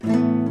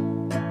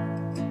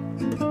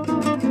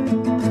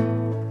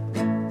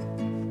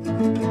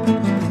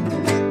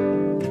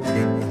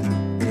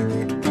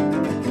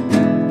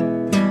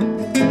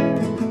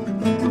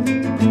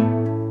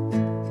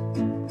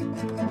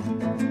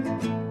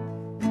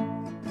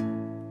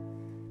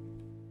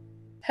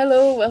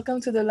Hello,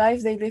 welcome to the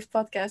Life They Live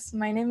podcast.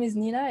 My name is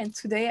Nina, and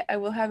today I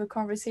will have a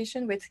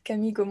conversation with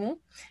Camille Gaumont.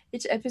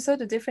 Each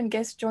episode, a different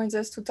guest joins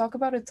us to talk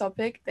about a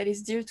topic that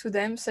is dear to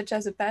them, such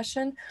as a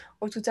passion,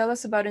 or to tell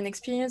us about an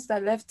experience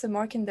that left a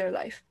mark in their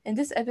life. In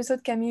this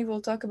episode, Camille will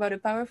talk about a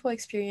powerful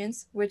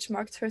experience which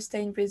marked her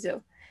stay in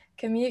Brazil.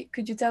 Camille,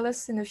 could you tell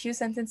us in a few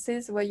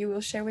sentences what you will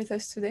share with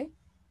us today?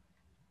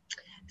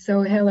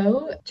 So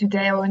hello.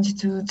 Today I wanted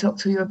to talk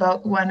to you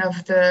about one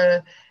of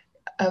the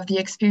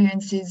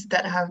experiences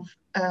that have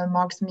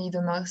marked me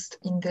the most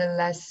in the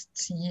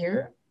last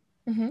year.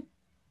 Mm-hmm.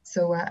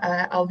 So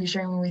I'll be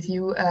sharing with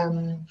you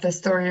the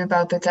story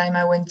about the time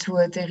I went to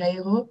a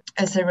terreiro,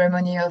 a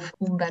ceremony of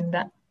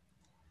Umbanda.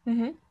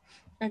 Mm-hmm.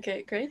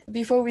 Okay, great.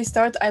 Before we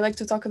start, I'd like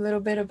to talk a little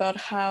bit about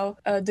how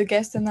the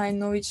guest and I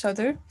know each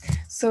other.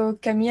 So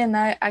Camille and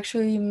I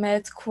actually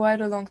met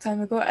quite a long time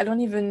ago. I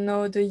don't even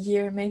know the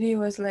year. Maybe it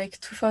was like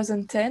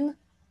 2010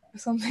 or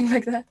something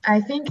like that.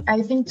 I think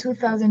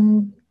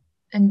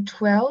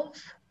 2012 or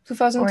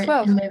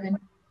 2012, 11,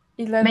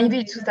 11.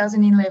 maybe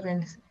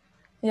 2011.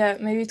 Yeah,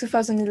 maybe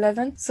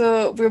 2011.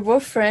 So we're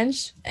both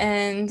French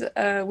and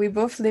we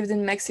both lived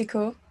in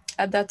Mexico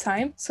at that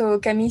time. So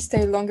Camille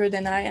stayed longer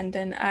than I, and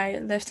then I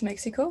left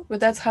Mexico. But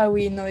that's how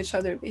we know each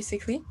other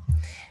basically.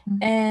 Mhm.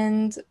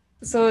 And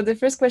so the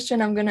first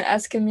question I'm going to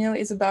ask Camille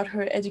is about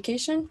her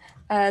education,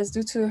 as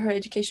due to her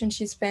education,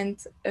 she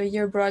spent a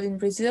year abroad in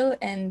Brazil,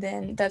 and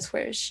then that's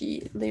where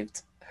she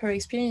lived her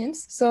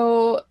experience.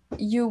 So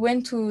you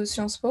went to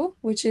Sciences Po,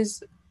 which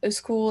is a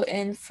school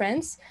in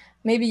France.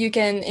 Maybe you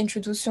can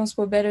introduce Sciences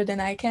Po better than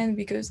I can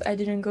because I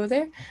didn't go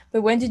there.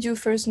 But when did you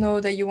first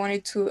know that you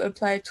wanted to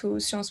apply to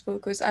Sciences Po?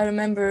 Because I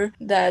remember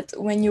that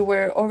when you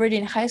were already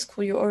in high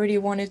school, you already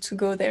wanted to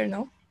go there,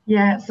 no?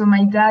 Yeah, so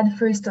my dad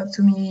first talked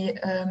to me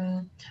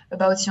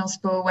about Sciences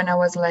Po when I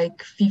was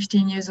like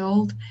 15 years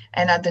old.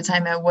 And at the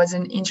time, I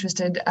wasn't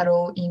interested at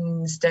all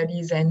in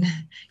studies and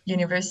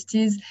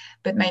universities.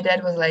 But my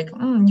dad was like,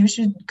 you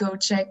should go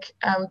check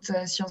out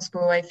Sciences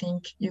Po. I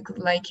think you could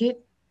like it.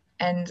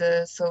 And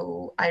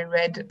so I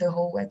read the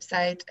whole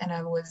website and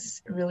I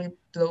was really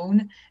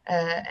blown.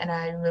 And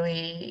I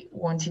really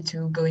wanted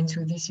to go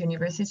into this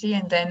university.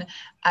 And then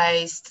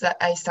I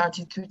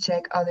started to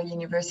check other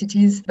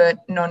universities,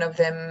 but none of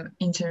them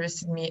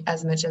interested me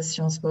as much as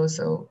Sciences Po.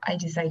 So I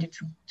decided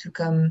to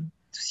come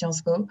to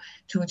Sciences Po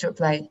to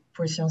apply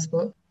for Sciences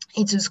Po.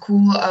 It's a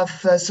school of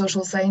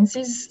social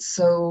sciences,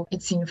 so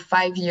it's in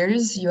 5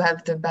 years. You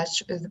have the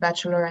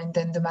bachelor and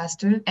then the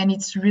master, and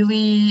it's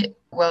really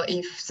well.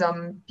 If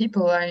some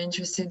people are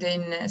interested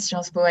in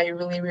Sciences Po, I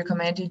really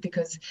recommend it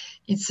because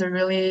it's a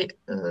really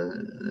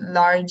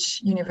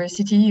large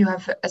university. You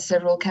have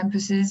several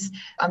campuses.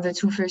 On the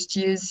 2 first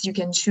years, you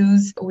can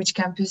choose which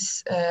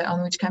campus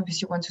on which campus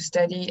you want to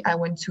study. I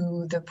went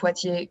to the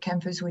Poitiers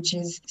campus, which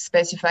is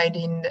specified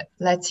in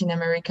Latin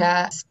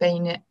America,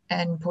 Spain,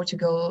 and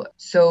Portugal.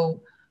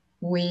 So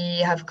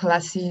we have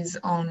classes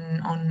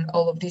on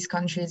all of these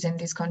countries and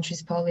these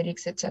countries'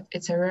 politics,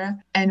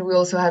 etc. And we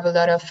also have a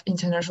lot of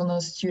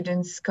international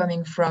students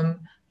coming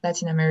from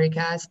Latin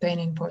America, Spain,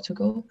 and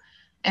Portugal.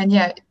 And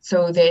yeah,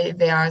 so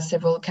there are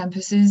several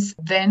campuses.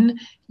 Then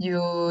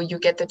you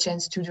get the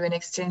chance to do an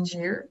exchange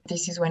year.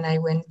 This is when I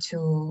went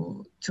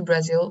to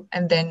Brazil.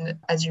 And then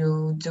as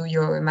you do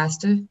your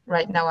master,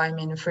 right now I'm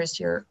in the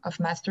first year of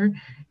master,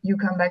 you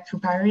come back to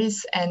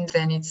Paris, and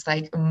then it's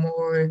like a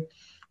more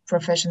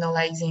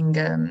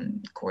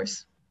professionalizing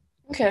course.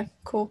 Okay,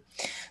 cool.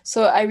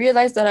 So I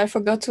realized that I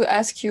forgot to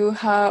ask you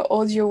how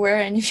old you were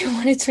and if you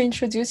wanted to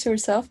introduce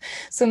yourself.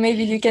 So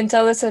maybe you can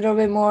tell us a little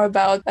bit more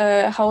about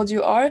how old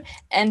you are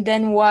and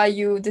then why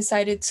you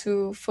decided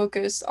to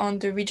focus on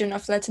the region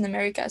of Latin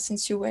America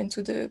since you went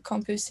to the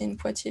campus in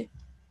Poitiers.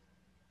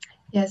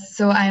 Yes,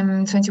 so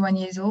I'm 21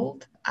 years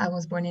old. I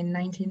was born in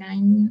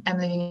 99. I'm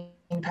living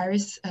in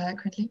Paris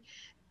currently.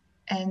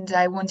 And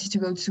I wanted to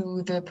go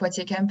to the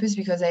Poitiers campus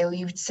because I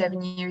lived 7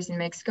 years in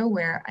Mexico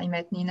where I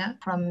met Nina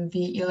from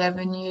the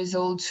 11 years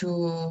old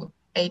to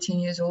 18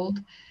 years old.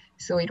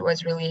 So it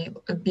was really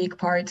a big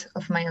part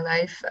of my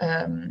life.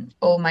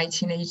 All my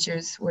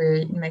teenagers were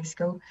in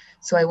Mexico.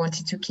 So I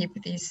wanted to keep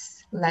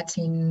this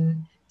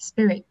Latin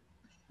spirit.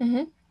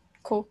 Mm-hmm.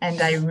 Cool.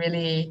 And I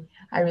really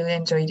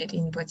enjoyed it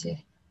in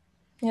Poitiers.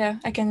 Yeah,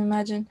 I can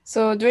imagine.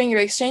 So during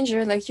your exchange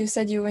year, like you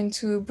said, you went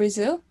to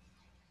Brazil.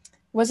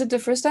 Was it the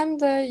first time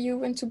that you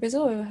went to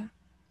Brazil?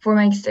 For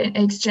my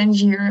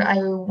exchange year, I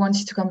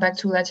wanted to come back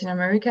to Latin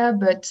America,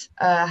 but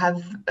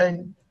have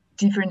a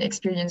different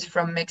experience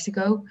from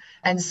Mexico.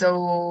 And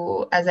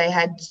so, as I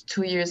had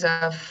 2 years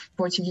of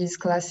Portuguese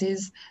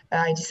classes,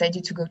 I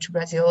decided to go to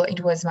Brazil.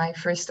 It was my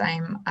first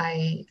time.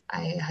 I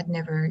had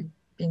never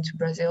been to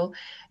Brazil,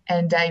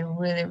 and I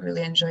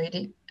really enjoyed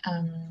it. Do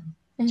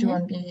you Mm-hmm.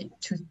 want me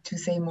to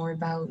say more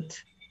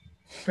about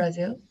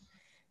Brazil?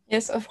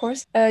 Yes, of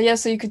course. Yeah,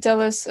 so you could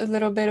tell us a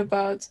little bit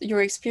about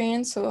your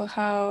experience, so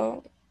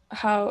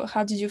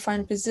how did you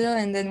find Brazil,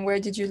 and then where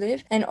did you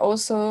live? And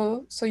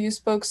also, so you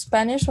spoke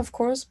Spanish, of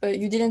course, but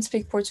you didn't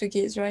speak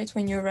Portuguese, right,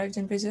 when you arrived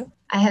in Brazil?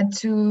 I had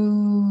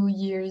 2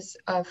 years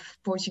of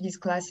Portuguese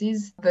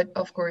classes, but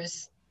of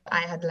course,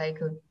 I had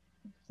like a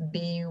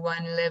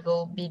B1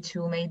 level,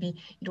 B2 maybe.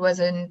 It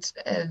wasn't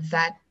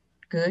that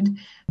good,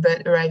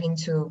 but arriving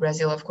to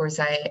Brazil, of course,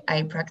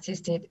 I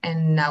practiced it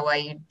and now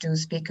I do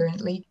speak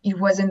currently. It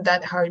wasn't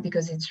that hard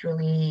because it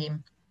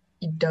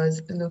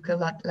does look a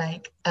lot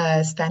like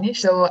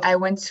Spanish. So I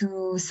went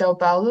to Sao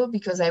Paulo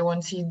because I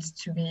wanted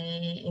to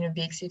be in a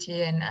big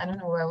city, and I don't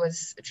know, I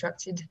was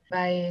attracted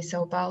by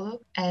Sao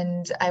Paulo.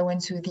 And I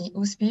went to the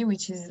USP,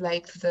 which is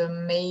like the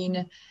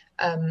main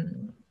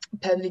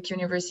public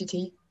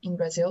university in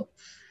Brazil,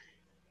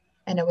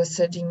 and I was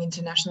studying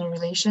international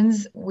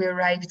relations. We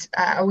arrived,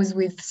 I was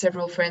with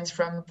several friends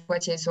from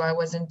Poitiers, so I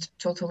wasn't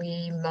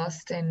totally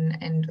lost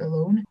and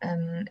alone.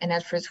 And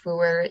at first, we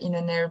were in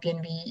an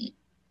Airbnb.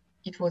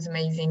 It was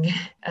amazing.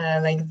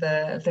 Like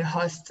the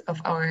host of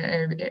our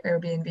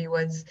Airbnb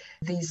was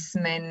this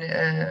man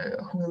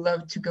who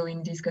loved to go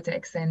in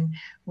discotheques, and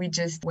we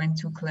just went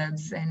to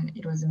clubs, and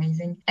it was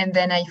amazing. And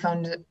then I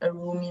found a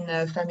room in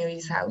a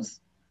family's house,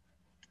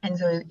 and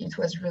so it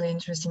was really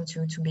interesting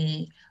to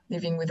be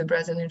living with a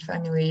Brazilian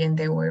family, and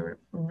they were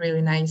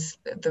really nice.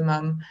 The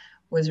mom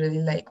was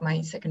really like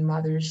my second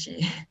mother.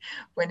 She,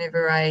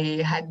 whenever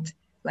I had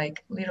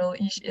like little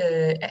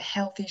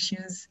health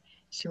issues,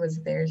 she was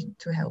there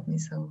to help me.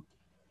 So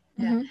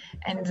yeah.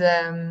 Mm-hmm.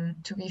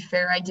 And to be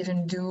fair, I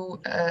didn't do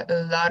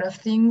a lot of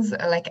things.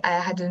 Like I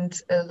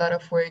hadn't a lot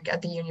of work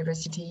at the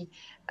university,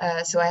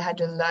 so I had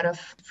a lot of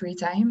free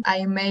time.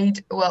 I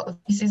made, well,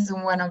 this is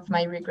one of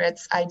my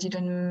regrets. I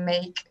didn't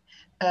make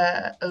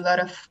a lot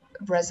of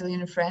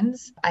Brazilian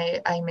friends.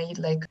 I made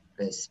like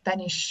a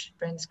Spanish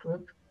friends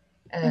group.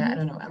 I Mm-hmm.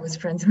 don't know. I was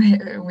friends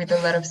with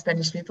a lot of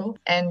Spanish people,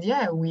 and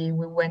yeah, we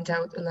went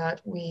out a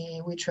lot.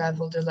 We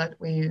traveled a lot.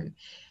 We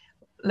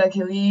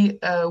luckily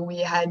we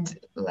had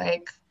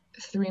like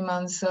 3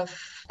 months of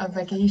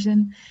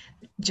vacation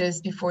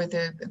just before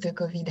the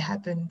COVID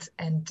happened,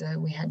 and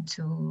we had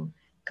to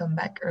come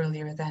back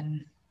earlier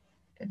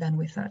than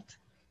we thought.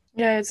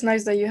 Yeah, it's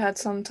nice that you had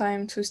some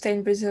time to stay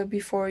in Brazil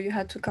before you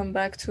had to come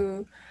back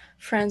to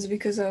France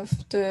because of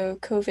the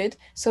COVID.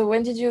 So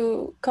when did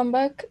you come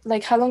back?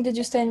 Like, how long did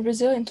you stay in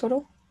Brazil in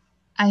total?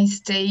 I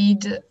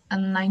stayed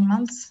 9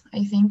 months,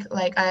 I think.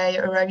 Like I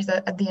arrived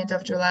at the end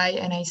of July,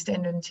 and I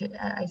stayed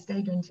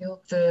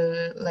until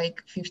the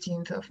like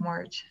 15th of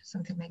March,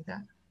 something like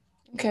that.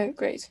 Okay,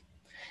 great.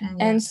 And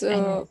yeah, And and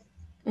so,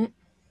 mm,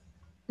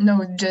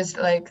 no, just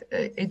like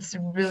it's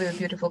really a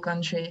beautiful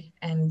country,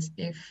 and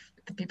if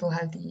the people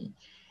have the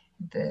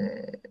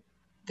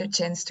the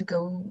chance to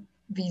go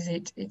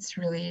visit, it's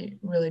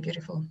really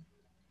beautiful.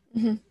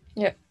 mhm,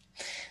 yeah.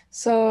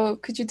 So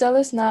could you tell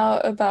us now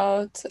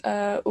about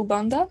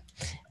Ubanda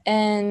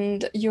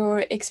and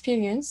your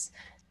experience?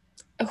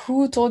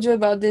 Who told you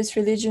about this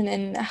religion,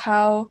 and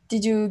how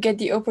did you get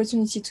the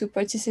opportunity to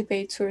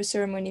participate to a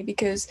ceremony?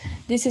 Because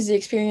this is the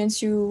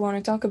experience you want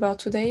to talk about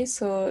today.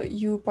 So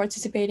you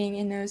participating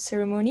in a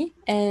ceremony,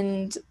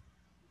 and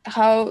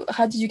how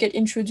did you get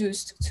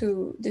introduced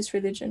to this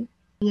religion?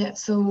 Yeah,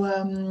 so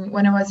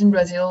when I was in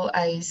Brazil,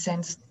 I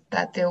sensed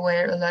that there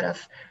were a lot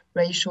of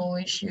racial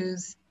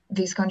issues.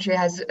 This country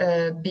has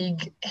a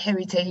big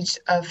heritage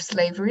of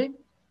slavery.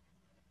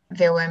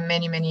 There were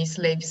many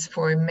slaves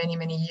for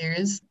many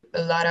years.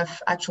 A lot of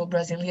actual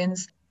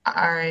Brazilians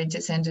are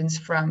descendants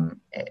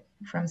from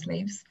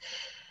slaves.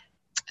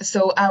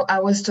 So I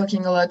was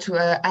talking a lot to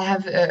I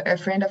have a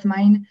friend of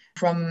mine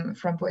from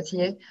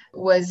Poitiers,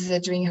 was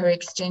doing her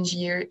exchange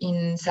year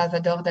in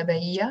Salvador da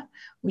Bahia,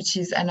 which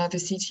is another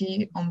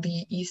city on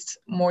the east,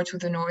 more to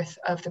the north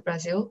of the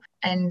Brazil,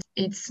 and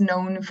it's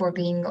known for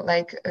being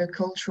like a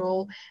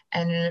cultural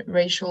and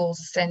racial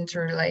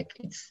center. Like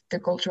it's the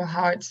cultural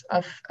heart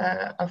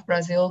of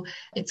Brazil.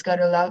 It's got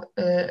a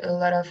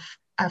lot of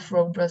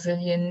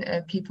Afro-Brazilian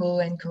people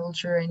and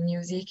culture and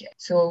music.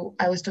 So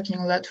I was talking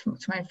a lot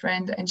to my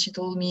friend, and she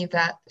told me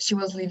that she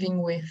was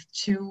living with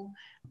two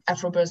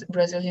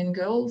Afro-Brazilian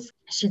girls.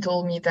 She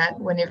told me that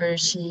whenever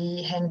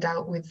she hanged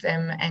out with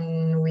them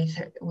and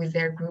with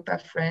their group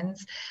of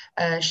friends,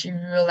 she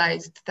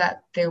realized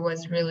that there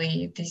was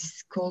really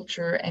this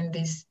culture and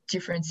these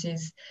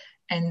differences,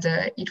 and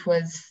it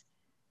was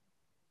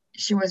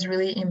she was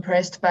really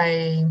impressed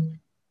by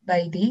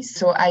this.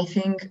 So I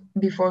think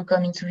before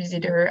coming to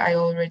visit her, I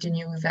already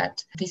knew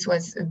that this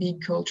was a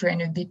big culture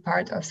and a big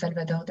part of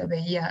Salvador da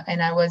Bahia,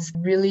 and I was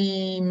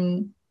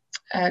really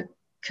uh,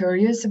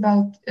 curious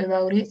about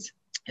it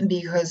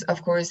because,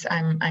 of course,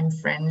 I'm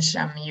French,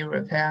 I'm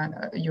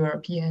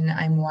European,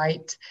 I'm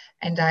white,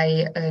 and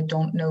I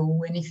don't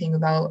know anything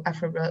about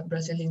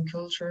Afro-Brazilian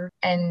culture.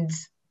 And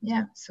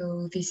yeah,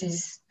 so this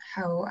is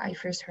how I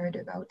first heard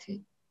about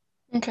it.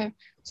 Okay,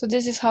 so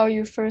this is how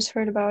you first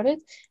heard about it,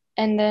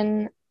 and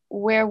then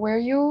where were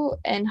you,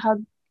 and how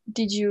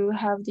did you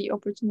have the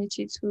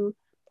opportunity to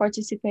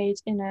participate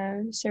in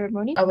a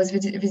ceremony? I was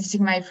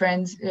visiting my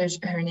friend,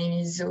 her name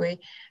is Zoe.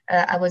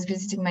 I was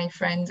visiting my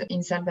friend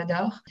in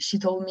Salvador. She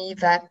told me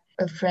that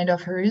a friend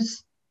of hers,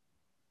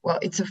 well,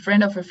 it's a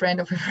friend of a friend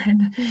of a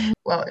friend.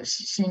 Well,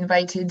 she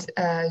invited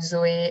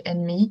Zoe and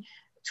me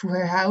to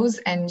her house,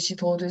 and she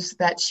told us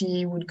that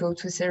she would go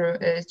to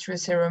a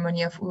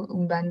ceremony of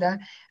Umbanda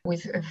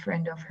with a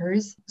friend of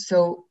hers.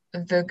 So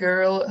the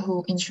girl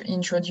who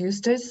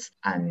introduced us,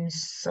 I'm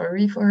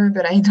sorry for her,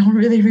 but I don't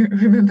really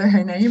remember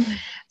her name.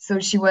 So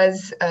she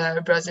was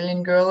a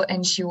Brazilian girl,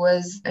 and she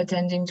was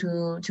attending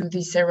to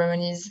these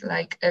ceremonies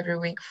like every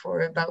week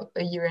for about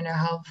a year and a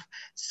half.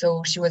 So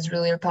she was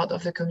really a part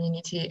of the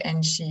community,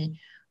 and she,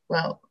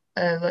 well,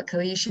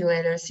 luckily she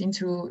let us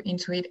into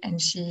it, and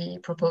she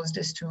proposed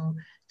us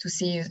to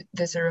see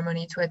the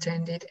ceremony, to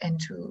attend it, and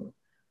to,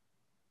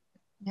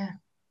 yeah,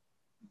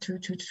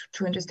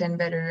 to understand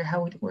better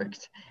how it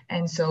worked.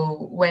 And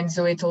so when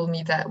Zoe told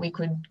me that we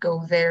could go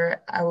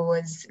there, I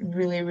was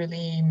really,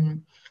 really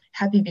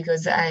happy,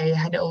 because I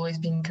had always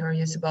been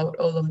curious about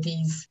all of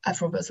these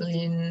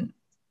Afro-Brazilian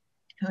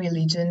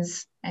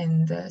religions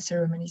and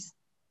ceremonies.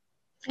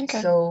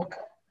 Okay. So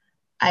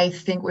I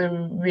think we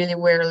really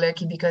were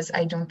lucky, because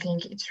I don't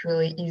think it's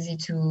really easy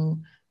to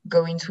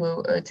go into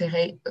a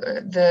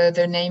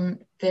the name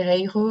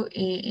terreiro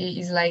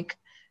is like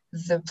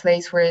the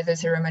place where the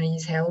ceremony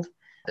is held,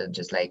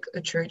 just like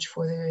a church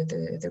for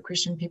the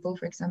Christian people,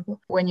 for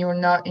example. When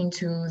you're not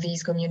into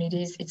these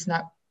communities, it's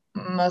not,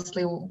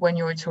 mostly when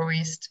you're a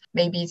tourist,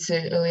 maybe it's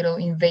a little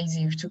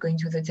invasive to go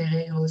into the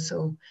terreiro.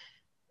 So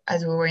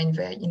as we were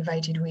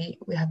invited,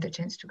 we had the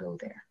chance to go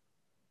there.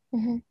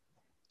 Mm-hmm.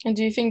 And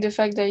do you think the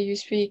fact that you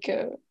speak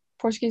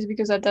Portuguese,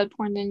 because at that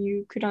point then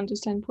you could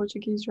understand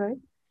Portuguese, right?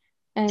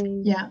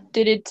 And Yeah.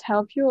 did it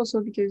help you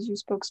also because you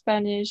spoke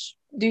Spanish?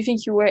 Do you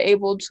think you were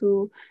able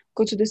to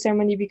go to the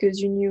ceremony because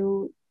you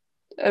knew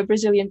a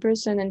Brazilian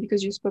person and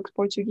because you spoke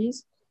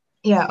Portuguese?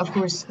 Yeah, of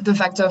course. The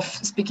fact of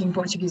speaking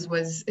Portuguese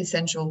was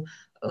essential.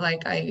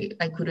 Like I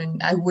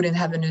wouldn't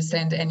have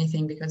understand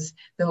anything, because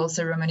the whole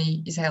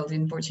ceremony is held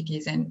in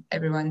Portuguese, and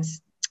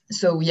everyone's,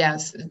 so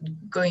yes,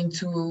 going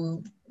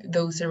to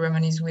those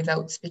ceremonies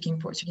without speaking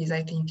Portuguese,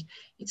 I think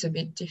it's a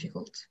bit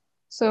difficult.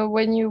 So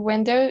when you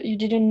went there, you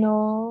didn't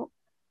know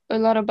a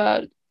lot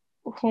about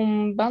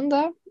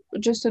Umbanda,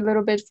 just a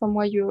little bit from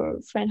what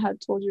your friend had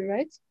told you,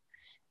 right?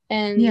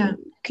 Yeah. And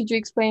could you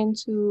explain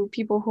to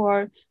people who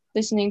are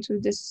listening to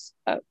this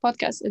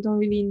podcast and don't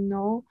really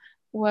know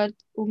what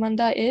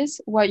Umanda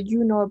is, what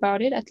you know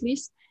about it at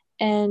least,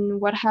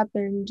 and what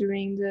happened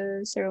during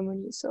the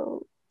ceremony?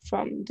 So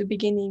from the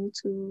beginning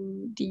to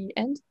the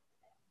end.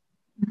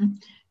 Mhm.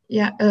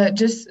 Yeah,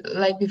 just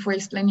like before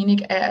explaining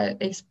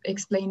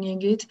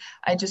it,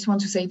 I just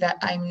want to say that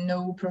I'm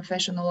no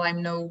professional.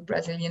 I'm no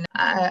Brazilian.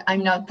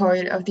 I'm not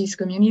part of this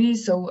community.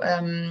 So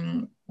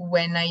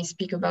when I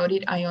speak about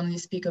it, I only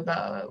speak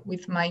about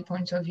with my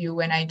point of view,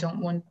 when I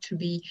don't want to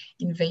be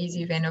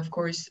invasive. And of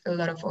course, a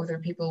lot of other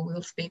people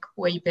will speak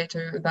way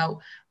better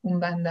about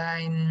Umbanda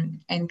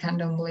and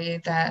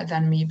Candomblé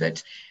than me.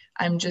 But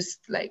I'm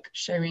just like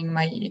sharing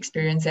my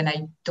experience, and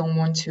I don't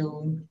want to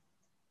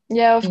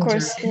Yeah, of inter.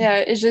 course.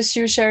 Yeah, it's just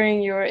you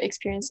sharing your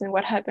experience and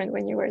what happened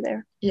when you were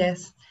there.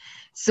 Yes.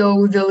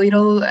 So the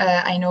little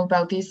I know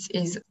about this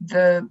is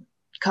the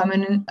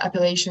common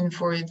appellation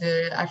for the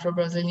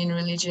Afro-Brazilian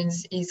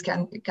religions is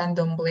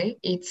candomblé.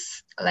 It's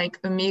like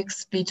a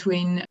mix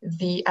between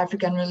the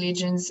African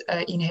religions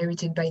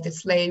inherited by the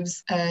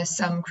slaves,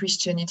 some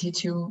Christianity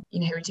too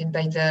inherited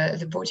by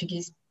the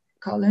Portuguese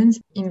colons.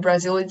 In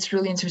Brazil, it's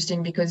really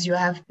interesting, because you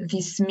have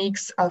this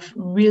mix of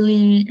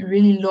really,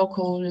 really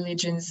local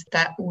religions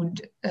that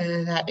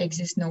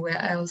exist nowhere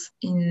else.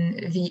 In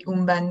the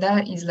Umbanda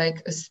is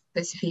like a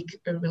specific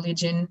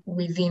religion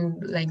within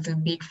like the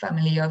big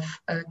family of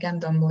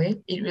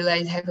Candomblé. It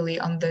relies heavily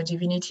on the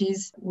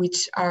divinities,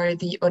 which are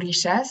the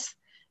orishas.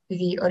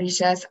 The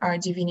orishas are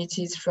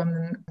divinities from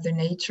the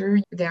nature.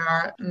 There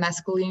are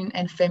masculine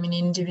and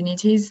feminine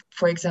divinities.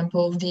 For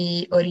example,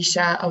 the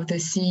orisha of the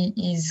sea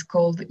is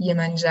called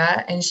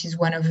Yemanja, and she's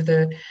one of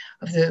the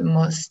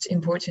most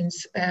important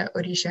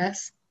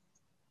orishas.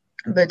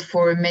 But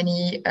for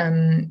many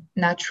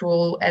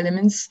natural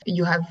elements,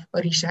 you have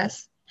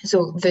orishas.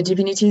 So the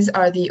divinities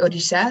are the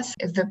orishas.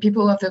 The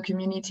people of the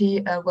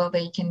community, well,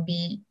 they can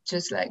be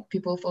just like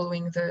people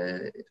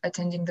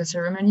attending the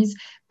ceremonies,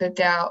 but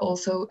there are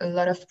also a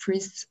lot of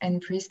priests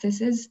and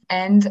priestesses.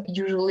 And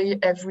usually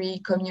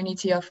every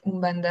community of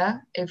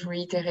Umbanda,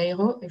 every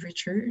terreiro, every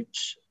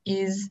church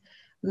is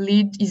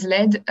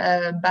led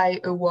by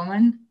a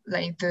woman.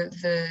 Like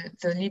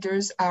the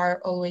leaders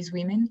are always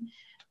women.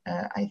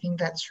 I think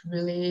that's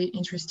really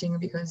interesting,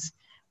 because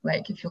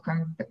like if you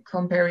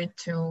compare it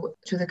to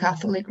the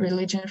Catholic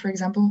religion, for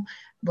example,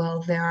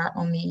 well, there are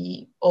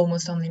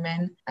almost only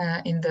men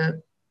in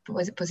the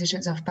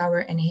positions of power,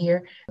 and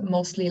here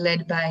mostly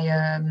led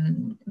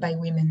by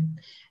women.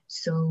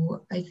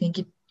 So I think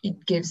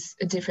it gives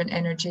a different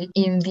energy.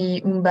 In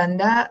the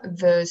Umbanda,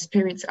 the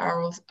spirits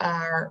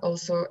are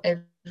also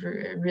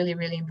really,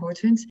 really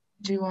important.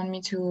 Do you want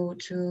me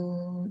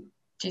to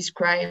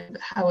describe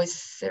how a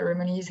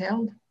ceremony is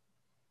held?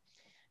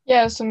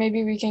 Yeah, so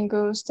maybe we can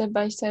go step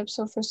by step.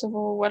 So first of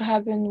all, what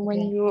happened when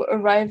Okay. you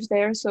arrived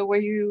there? So were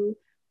you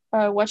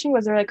watching?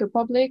 Was there like a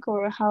public,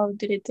 or how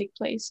did it take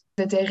place?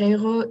 The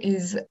terreiro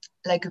is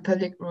like a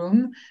public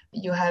room.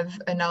 You have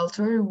an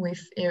altar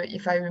with,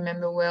 if I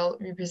remember well,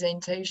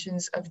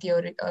 representations of the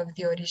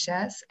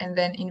orishas, and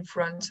then in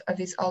front of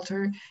this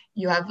altar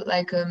you have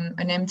like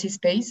an empty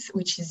space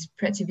which is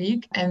pretty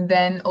big, and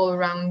then all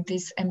around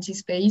this empty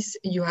space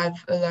you have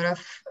a lot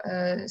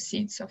of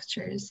seats of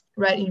chairs.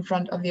 Right in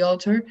front of the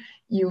altar,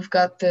 you've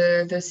got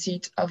the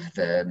seat of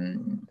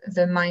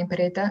the Mãe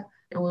Preta,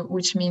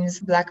 which means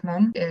Black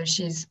Mom.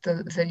 She's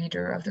the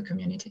leader of the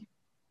community.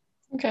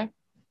 Okay,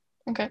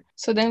 okay.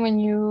 So then when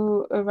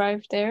you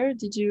arrived there,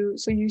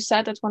 so you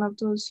sat at one of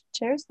those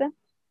chairs then,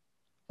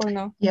 or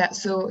no? Yeah,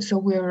 so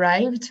we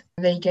arrived.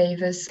 They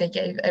gave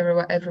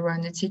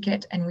everyone a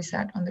ticket, and we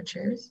sat on the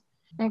chairs.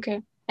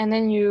 Okay. And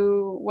then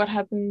what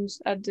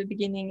happens at the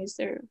beginning? Is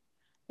there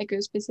like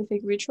a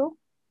specific ritual?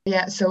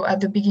 Yeah, so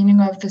at the beginning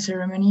of the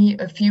ceremony,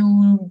 a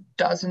few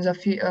dozens of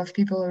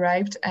people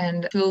arrived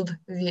and filled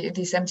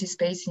this empty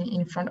space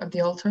in front of the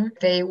altar.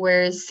 They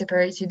were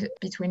separated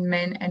between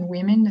men and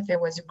women. There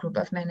was a group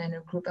of men and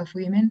a group of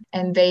women,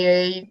 and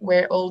they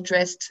were all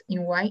dressed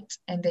in white,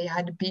 and they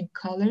had big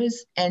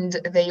colors, and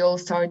they all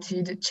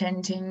started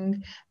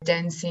chanting,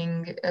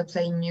 dancing,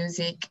 playing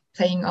music,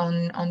 playing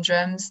on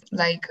drums,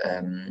 like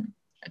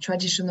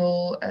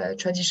traditional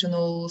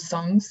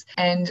songs.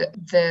 And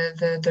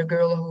the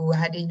girl who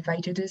had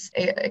invited us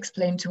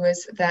explained to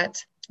us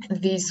that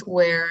these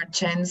were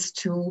chants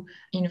to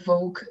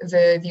invoke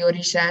the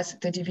orishas,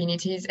 the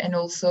divinities, and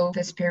also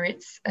the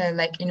spirits,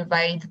 like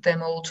invite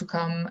them all to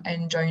come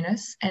and join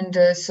us. And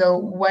so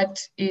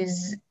what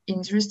is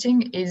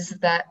interesting is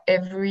that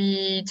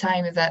every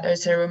time that a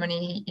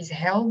ceremony is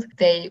held,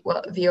 the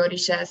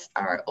orishas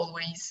are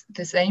always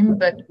the same,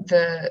 but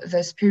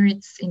the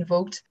spirits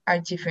invoked are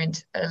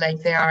different.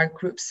 Like there are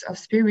groups of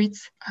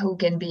spirits who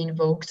can be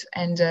invoked.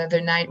 And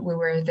the night we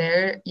were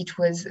there, it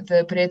was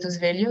the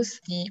pretos velhos,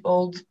 the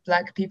old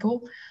black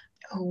people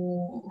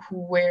who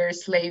were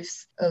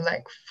slaves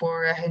like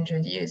for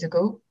 100 years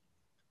ago.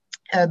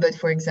 But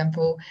for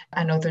example,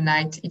 another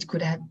night it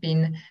could have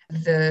been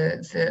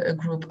a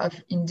group of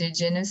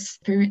indigenous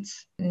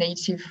spirits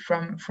native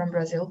from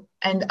Brazil.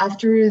 And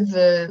after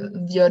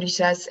the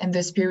orishas and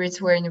the spirits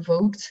were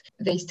invoked,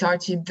 they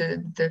started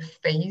the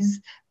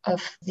phase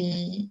of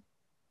the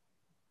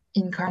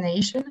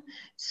incarnation.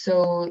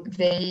 So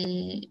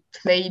they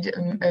played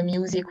a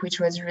music which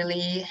was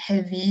really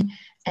heavy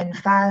and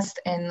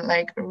fast and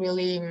like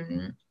really,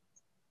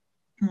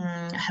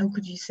 how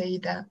could you say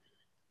that?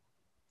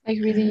 Like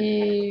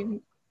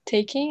really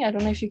taking? I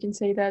don't know if you can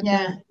say that,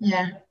 but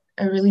Yeah,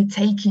 really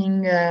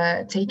taking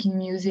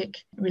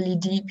music really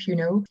deep, you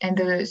know.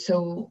 And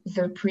so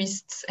the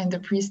priests and the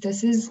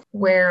priestesses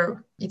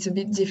were, it's a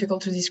bit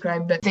difficult to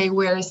describe, but they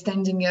were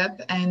standing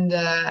up, and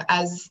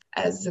as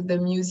the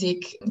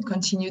music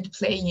continued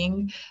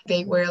playing,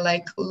 they were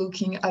like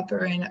looking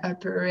upper and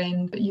upper,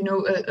 and you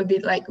know, a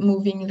bit like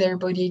moving their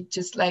body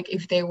just like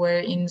if they were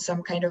in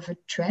some kind of a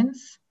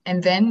trance.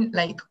 And then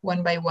like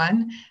one by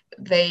one,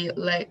 they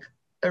like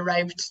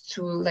arrived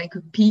to like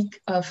a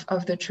peak of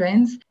the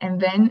trance,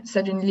 and then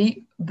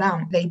suddenly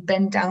bam, they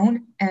bent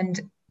down, and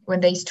when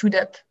they stood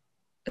up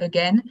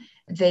again,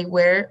 they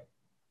were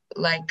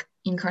like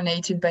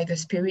incarnated by the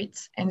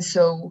spirits. And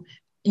so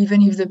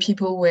even if the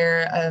people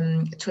were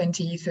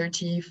 20,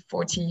 30,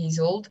 40 years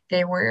old,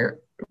 they were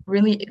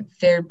really,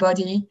 their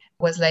body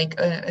was like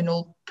an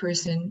old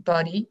person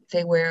body.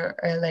 They were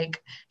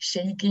like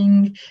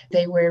shaking,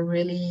 they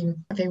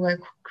were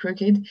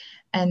crooked.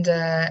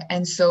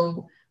 And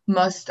so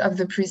most of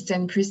the priests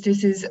and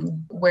priestesses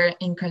were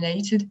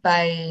incarnated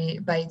by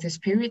the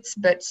spirits,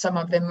 but some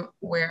of them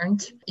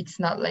weren't. It's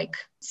not like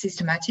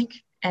systematic.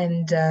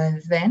 And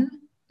then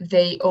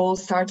they all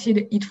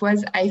started, it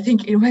was, I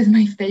think it was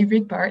my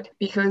favorite part,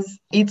 because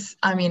it's,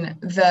 I mean,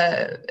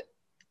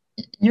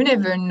 you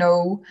never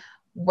know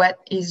what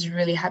is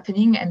really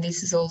happening, and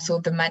this is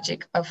also the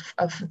magic of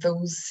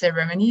those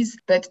ceremonies.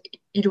 But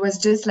it was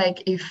just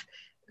like if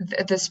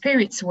the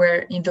spirits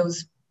were in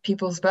those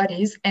people's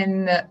bodies,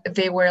 and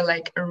they were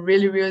like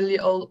really really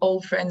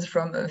old friends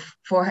from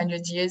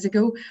 400 years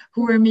ago,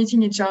 who were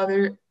meeting each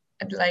other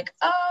and like,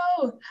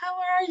 oh, how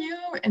are you?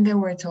 And they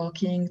were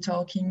talking.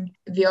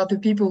 The other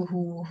people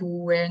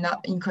who were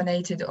not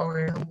incarnated,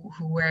 or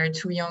who were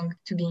too young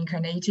to be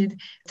incarnated,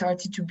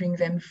 started to bring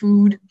them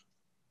food,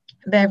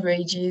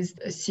 beverages,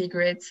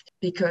 cigarettes,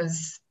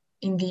 because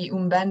in the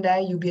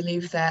Umbanda, you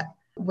believe that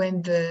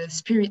when the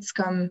spirits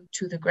come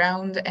to the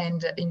ground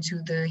and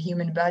into the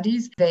human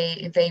bodies,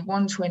 they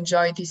want to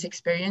enjoy this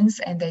experience,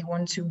 and they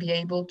want to be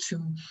able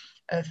to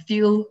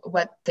feel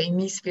what they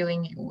miss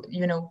feeling,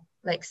 you know,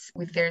 like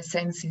with their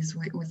senses,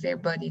 with their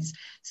bodies.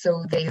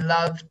 So they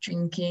love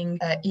drinking,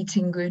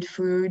 eating good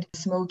food,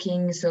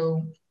 smoking.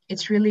 So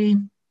it's really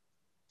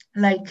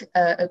like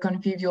a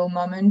convivial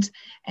moment,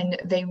 and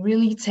they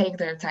really take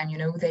their time, you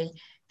know.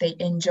 They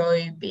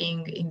enjoy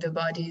being in the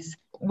bodies.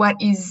 what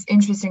is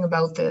interesting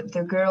about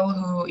the girl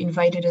who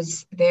invited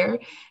us there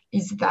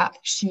is that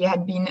she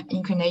had been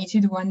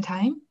incarnated one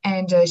time,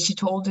 and she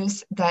told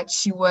us that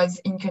she was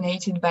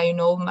incarnated by an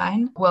old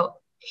man.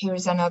 Well,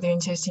 here's another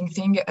interesting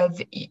thing.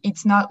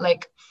 It's not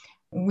like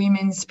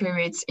women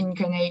spirits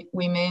incarnate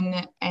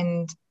women,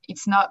 and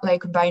it's not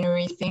like a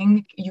binary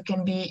thing. You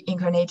can be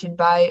incarnated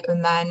by a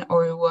man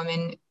or a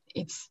woman.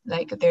 It's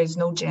like there's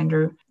no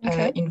gender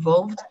Okay.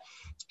 involved.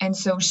 And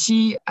so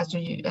she, as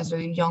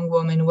a young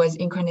woman, was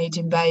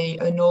incarnated by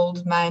an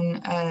old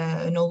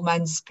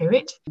man's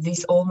spirit.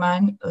 This old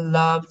man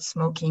loved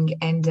smoking,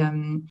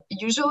 and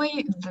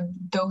usually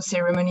those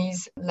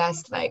ceremonies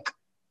last like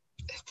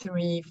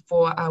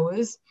 3-4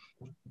 hours.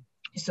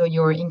 So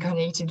you're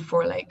incarnated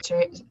for like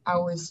 3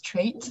 hours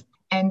straight.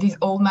 And this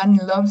old man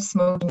loves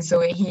smoking, so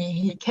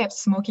he kept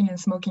smoking and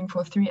smoking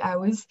for 3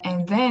 hours.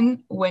 And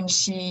then when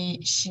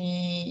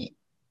she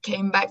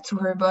came back to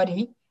her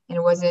body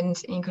and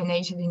wasn't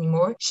incarnated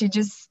anymore, she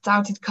just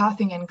started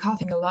coughing and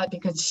coughing a lot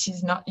because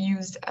she's not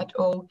used at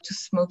all to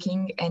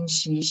smoking, and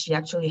she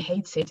actually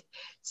hates it.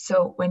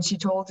 So when she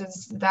told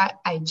us that,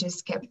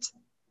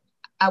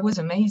 I was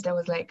amazed. I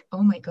was like,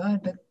 oh my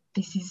God, but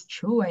this is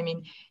true. I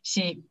mean,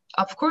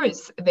 of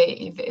course,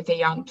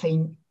 they aren't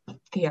playing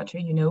theater,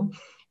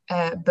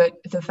 but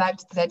the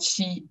fact that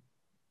she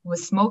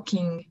was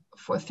smoking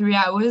for 3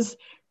 hours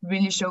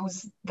really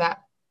shows that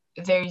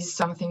there is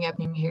something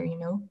happening here.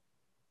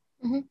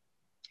 Hmm.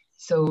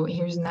 So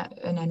here's an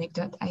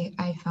anecdote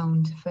I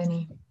found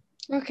funny.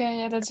 Okay,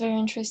 yeah, that's very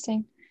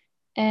interesting.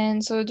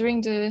 And so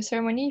during the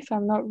ceremony, if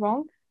I'm not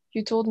wrong,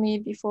 you told me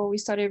before we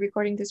started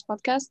recording this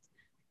podcast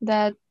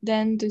that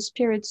then the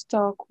spirits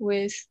talk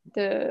with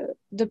the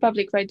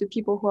public, right? The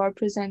people who are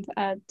present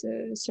at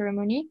the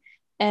ceremony,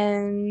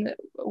 and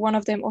one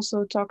of them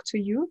also talked to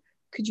you.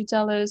 Could you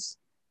tell us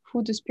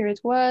who the spirit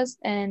was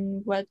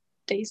and what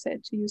they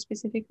said to you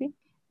specifically?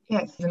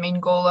 Yes, the main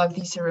goal of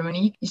this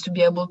ceremony is to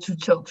be able to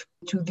talk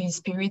to these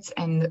spirits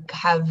and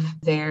have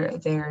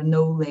their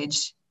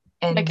knowledge.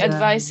 Like And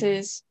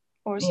advices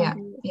or yeah,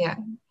 something. yeah.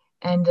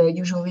 And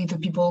usually the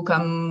people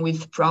come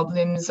with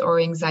problems or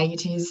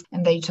anxieties,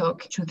 and they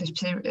talk to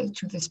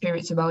the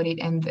spirits about it,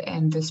 and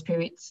the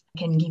spirits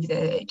can give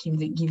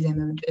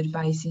them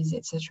advices,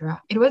 etc.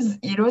 It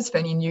was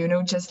funny,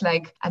 just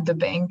like at the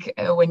bank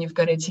when you've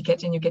got a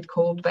ticket and you get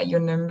called by your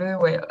number.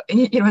 Where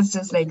it was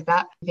just like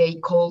that. They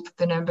called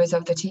the numbers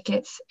of the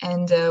tickets,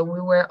 and we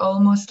were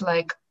almost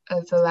like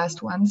the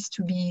last ones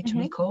to be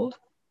Mm-hmm. called.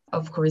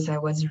 Of course, I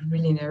was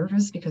really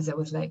nervous because I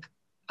was like,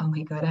 oh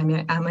my God,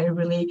 am I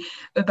really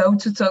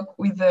about to talk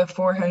with a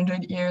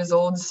 400 years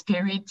old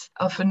spirit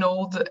of an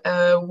old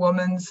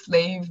woman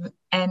slave?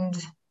 And,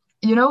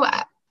 you know,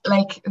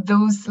 like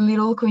those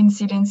little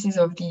coincidences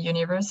of the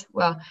universe.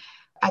 Well,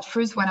 at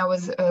first, when I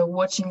was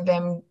watching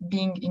them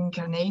being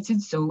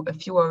incarnated, so a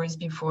few hours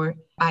before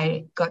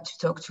I got to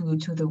talk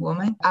to the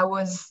woman, I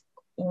was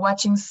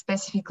watching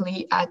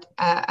specifically at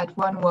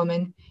one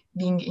woman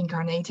being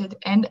incarnated,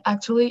 and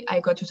actually I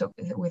got to talk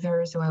with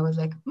her, so I was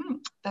like,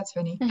 that's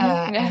funny. Mm-hmm.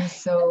 Yeah. And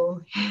so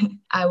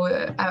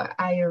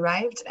I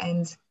arrived,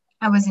 and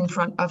I was in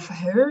front of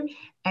her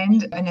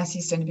and an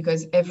assistant,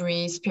 because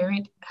every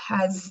spirit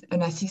has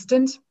an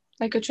assistant.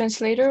 Like a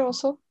translator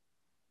also?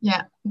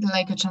 Yeah,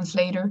 like a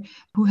translator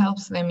who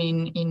helps them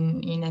in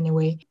any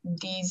way.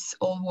 This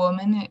old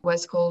woman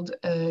was called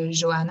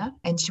Joanna,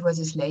 and she was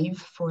a slave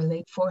for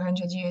like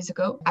 400 years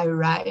ago. I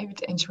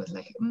arrived, and she was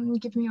like,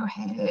 "Give me your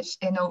hand."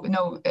 And no,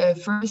 no.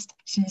 First,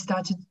 she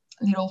started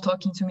little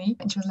talking to me,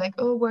 and she was like,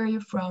 "Oh, where are you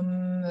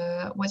from?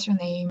 What's your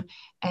name?"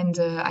 And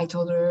I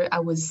told her I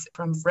was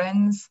from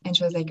France, and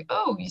she was like,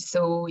 "Oh,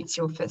 so it's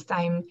your first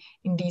time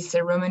in this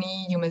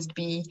ceremony? You must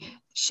be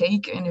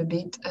shaken a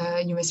bit.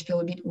 You must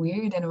feel a bit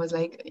weird." And I was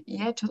like,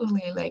 yeah,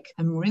 totally. Like,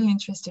 I'm really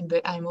interested,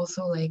 but I'm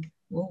also like,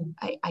 whoa,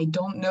 I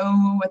don't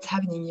know what's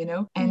happening.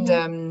 And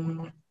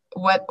Mm-hmm.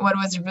 what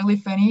was really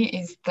funny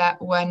is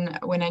that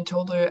when I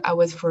told her I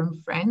was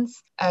from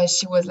France,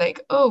 she was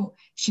like, oh,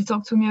 she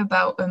talked to me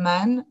about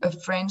a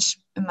French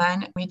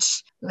man,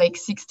 which like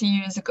 60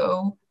 years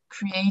ago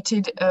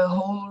created a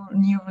whole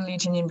new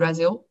religion in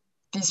Brazil.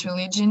 This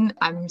religion,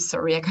 I'm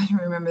sorry, I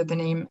can't remember the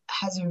name,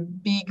 has a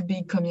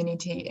big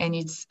community, and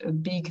it's a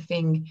big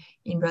thing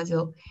in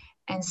Brazil.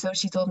 And so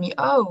she told me,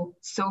 oh,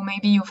 so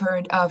maybe you've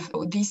heard of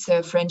this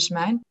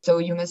Frenchman. So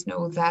you must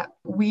know that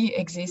we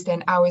exist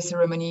and our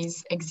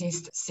ceremonies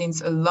exist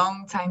since a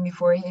long time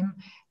before him.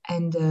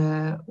 And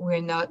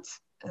we're not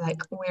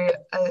like, we're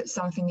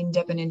something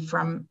independent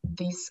from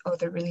this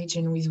other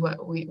religion,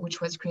 which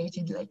was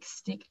created like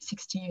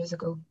 60 years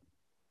ago.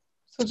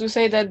 So to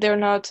say that they're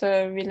not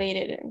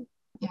related.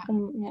 Yeah.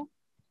 Yeah.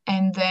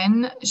 And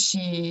then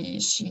she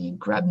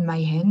grabbed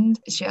my hand.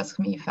 She asked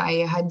me if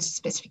I had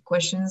specific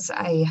questions.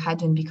 I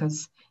hadn't,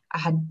 because I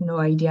had no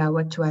idea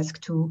what to ask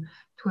to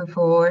a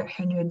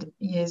 400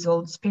 years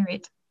old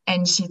spirit.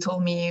 And she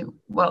told me,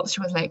 well, she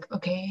was like,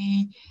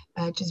 okay,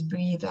 just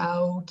breathe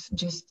out,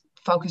 just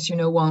focus,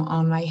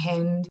 on my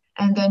hand.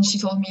 And then she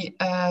told me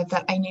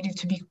that I needed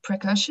to be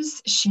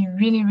precautious. She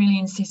really, really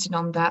insisted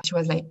on that. She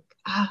was like,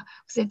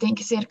 você tem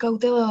que ser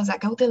cautelosa,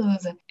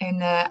 cautelosa.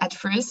 And at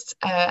first,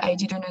 I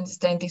didn't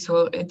understand this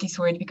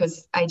word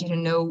because I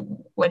didn't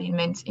know what it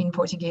meant in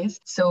Portuguese.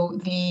 So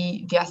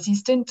the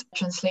assistant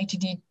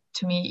translated it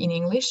to me in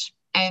English.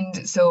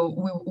 And so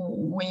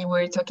we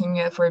were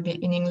talking for a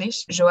bit in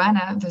English.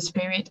 Joanna, the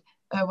spirit,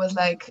 was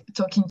like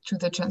talking to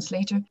the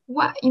translator.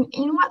 What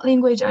in what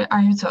language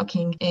are you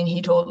talking? And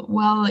he told,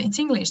 well, it's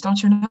English.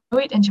 Don't you know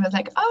it? And she was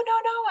like, oh no,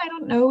 I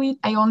don't know it.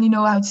 I only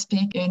know how to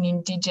speak an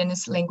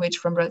indigenous language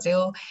from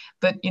Brazil.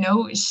 But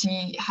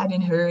she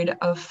hadn't heard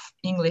of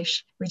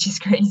English, which is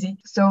crazy.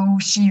 So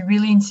she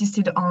really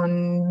insisted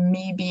on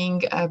me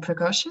being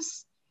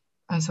precautious.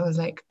 So I was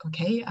like,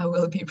 okay, I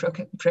will be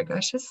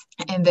precautious.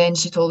 And then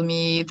she told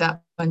me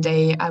that one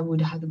day I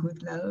would have a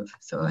good love.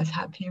 So I was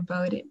happy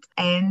about it.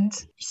 And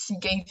she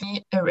gave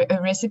me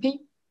a recipe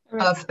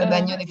Right. of a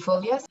baño de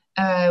folias,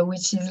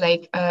 which is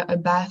like a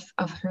bath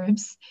of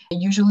herbs.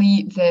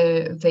 Usually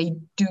they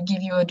do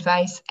give you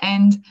advice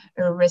and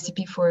a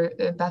recipe for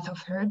a bath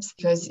of herbs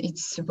because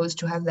it's supposed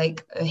to have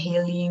like a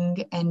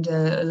healing and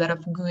a lot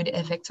of good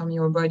effects on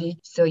your body.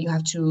 So you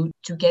have to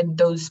get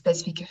those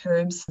specific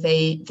herbs.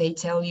 They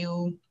tell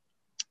you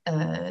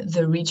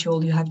the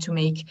ritual you have to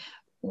make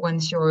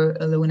once you're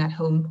alone at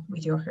home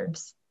with your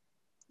herbs.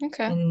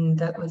 Okay. And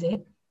that was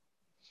it.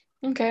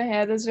 Okay,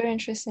 yeah, that's very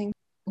interesting.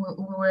 We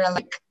were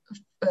like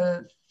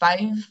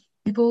 5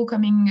 people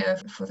coming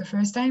for the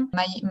first time.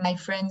 My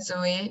friend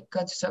Zoe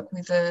got to talk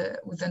with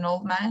an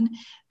old man,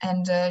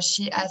 and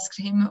she asked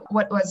him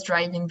what was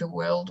driving the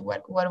world,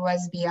 what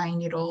was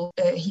behind it all.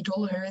 He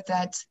told her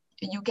that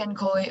you can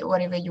call it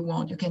whatever you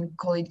want. You can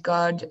call it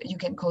God, you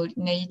can call it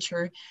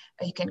nature,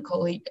 you can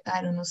call it,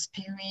 I don't know,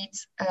 spirit,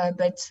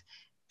 but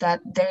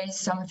that there is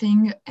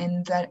something,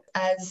 and that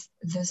as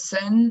the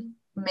sun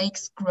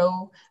makes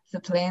grow the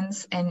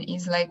plants and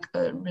is like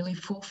a really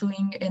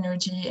fulfilling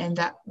energy, and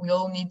that we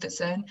all need the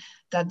sun,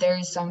 that there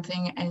is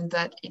something, and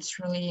that it's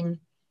really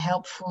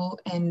helpful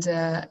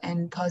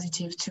and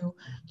positive to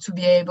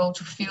be able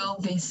to feel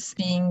this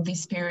being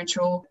this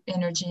spiritual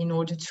energy in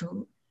order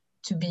to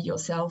be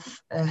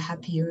yourself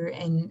happier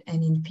and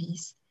in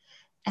peace.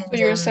 So And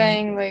you're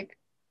saying like,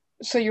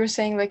 so you're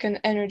saying like an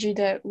energy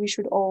that we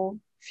should all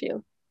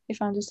feel,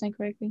 if I understand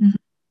correctly.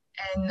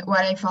 And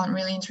what I found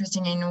really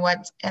interesting in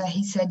what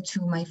he said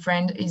to my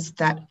friend is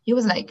that he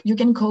was like, you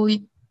can call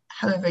it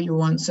however you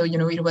want. So,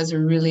 it was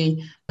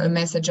a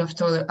message of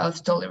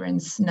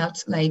tolerance,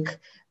 not like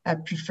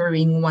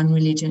preferring one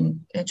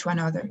religion to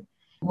another.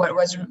 What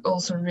was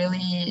also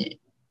really,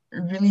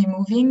 really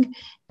moving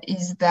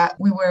is that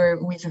we were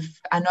with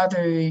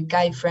another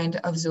guy friend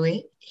of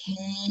Zoe.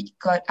 He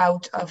got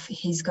out of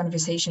his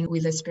conversation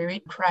with the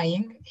spirit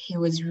crying. He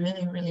was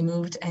really, really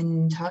moved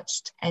and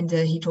touched. And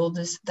he told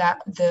us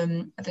that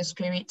the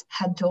spirit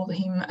had told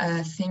him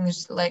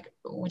things like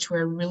which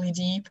were really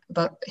deep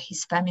about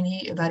his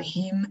family, about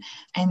him,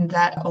 and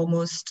that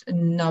almost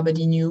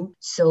nobody knew.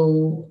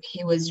 So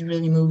he was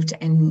really moved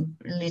and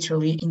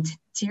literally in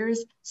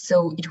tears.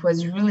 So it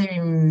was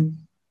really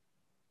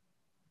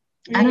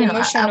I Really don't know.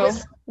 I emotional.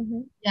 was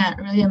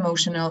really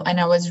emotional, and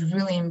I was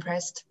really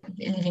impressed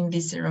leaving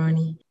this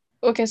ceremony.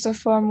 Okay, so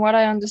from what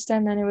I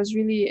understand, then it was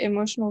really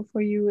emotional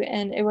for you,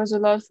 and it was a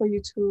lot for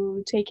you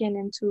to take in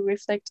and to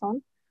reflect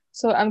on.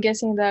 So I'm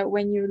guessing that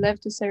when you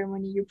left the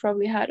ceremony, you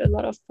probably had a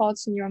lot of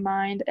thoughts in your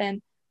mind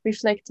and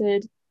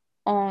reflected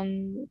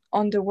on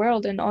the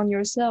world and on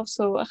yourself.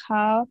 So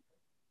how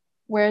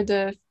were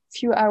the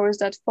few hours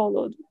that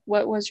followed?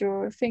 What was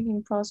your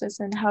thinking process,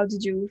 and how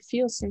did you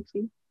feel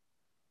simply?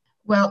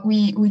 Well,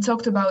 we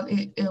talked about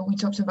it. We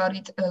talked about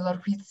it a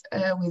lot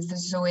with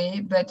Zoe,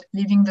 but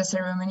leaving the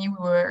ceremony, we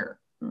were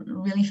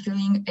really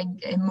feeling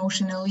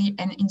emotionally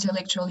and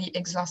intellectually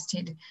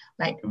exhausted,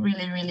 like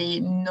really, really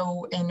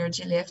no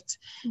energy left,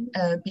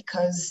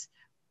 because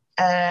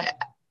uh,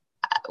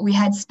 we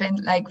had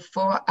spent like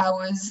 4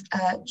 hours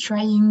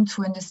trying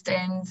to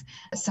understand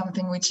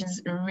something which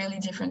is really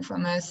different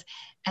from us,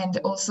 and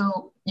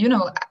also,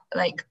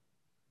 like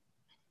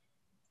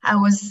I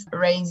was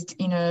raised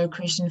in a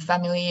Christian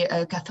family,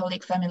 a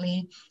Catholic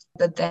family.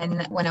 But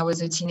then when I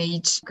was a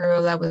teenage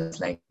girl, I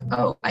was like,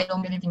 oh, I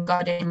don't believe in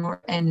God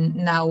anymore. And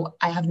now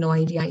I have no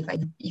idea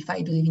if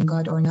I believe in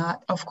God or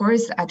not. Of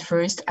course, at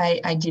first,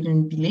 I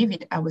didn't believe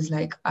it. I was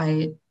like,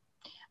 I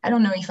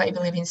don't know if I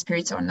believe in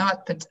spirits or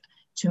not. But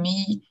to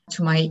me,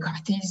 to my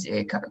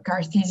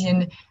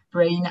Cartesian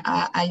brain,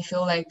 I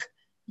feel like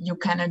you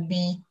cannot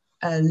be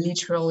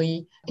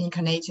literally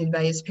incarnated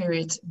by a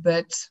spirit.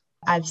 But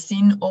I've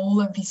seen all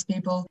of these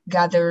people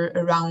gather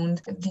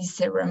around this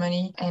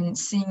ceremony and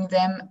seeing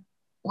them,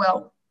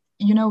 well,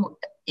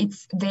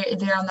 it's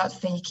they are not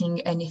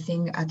faking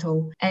anything at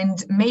all.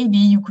 And maybe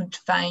you could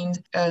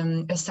find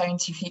a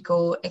scientific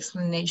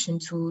explanation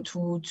to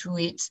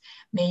it.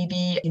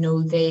 Maybe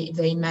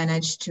they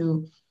manage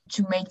to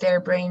make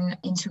their brain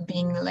into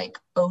being like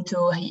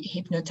auto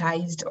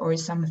hypnotized or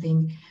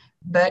something.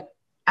 But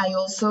I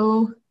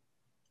also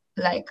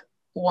like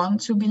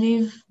want to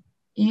believe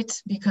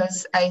it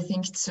because I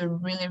think it's a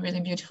really,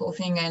 really beautiful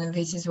thing. And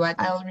this is what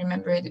I'll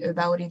remember it,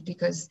 about it,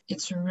 because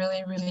it's a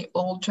really, really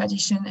old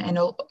tradition, and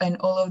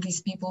all of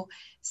these people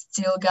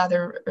still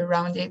gather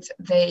around it.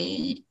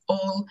 They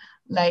all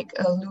like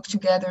look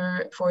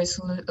together for a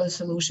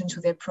solution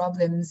to their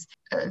problems.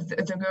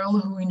 The girl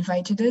who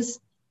invited us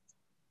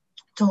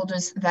told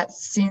us that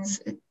since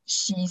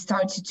she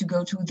started to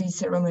go to these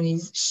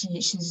ceremonies,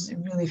 she's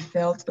really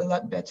felt a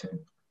lot better,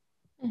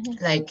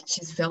 Mm-hmm. like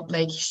she's felt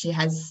like she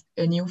has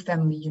a new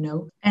family,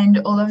 and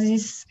all of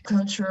this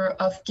culture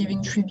of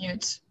giving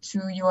tribute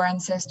to your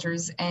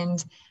ancestors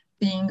and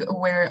being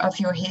aware of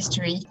your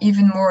history,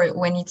 even more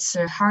when it's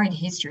a hard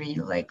history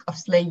like of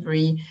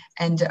slavery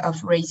and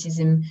of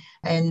racism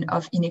and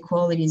of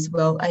inequalities.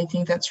 Well, I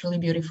think that's really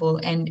beautiful,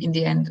 and in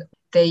the end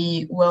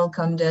they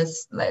welcomed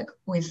us like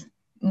with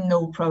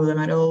no problem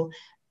at all,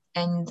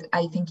 and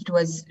I think it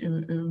was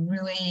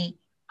really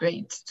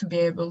great to be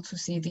able to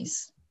see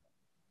this.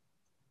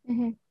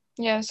 Mm-hmm.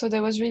 Yeah, so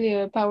there was really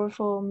a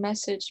powerful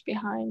message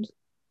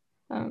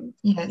um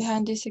Yes,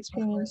 behind this of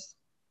experience. course.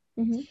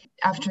 Mm-hmm.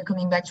 After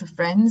coming back to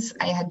France,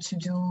 I had to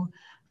do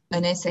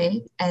an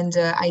essay, and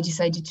I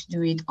decided to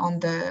do it on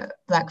the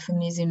Black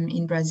feminism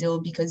in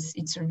Brazil because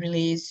it's a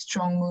really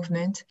strong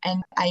movement.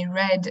 And I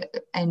read,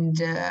 and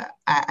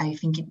I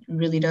think it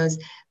really does,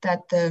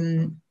 that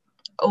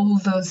all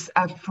those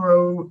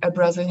Afro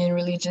Brazilian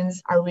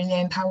religions are really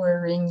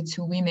empowering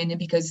to women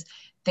because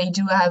they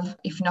do have,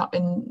 if not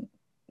a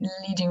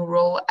leading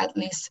role, at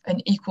least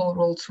an equal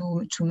role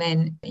to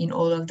men in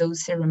all of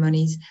those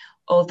ceremonies.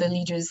 All the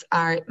leaders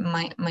are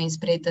mães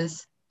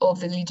pretas, all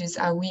the leaders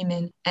are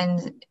women.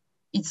 And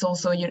it's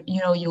also,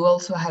 you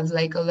also have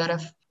like a lot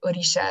of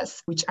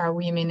orishas, which are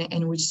women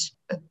and which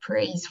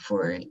praise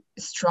for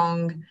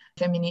strong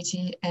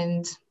femininity.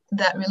 And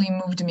that really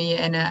moved me.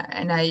 And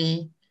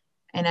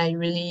I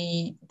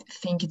really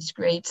think it's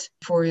great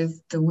for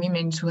the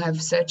women to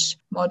have such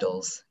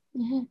models.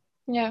 Mm-hmm.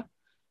 Yeah.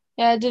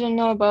 Yeah, I didn't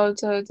know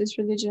about this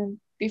religion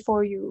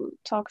before you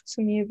talked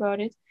to me about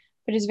it,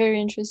 but it's very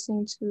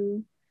interesting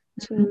to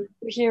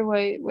hear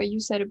what you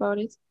said about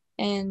it.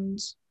 And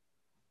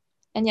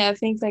and yeah, I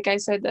think like I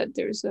said that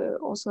there's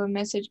also a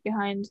message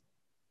behind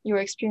your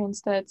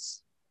experience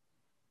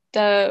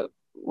that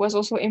was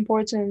also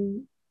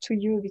important to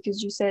you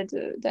because you said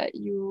that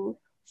you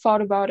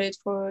thought about it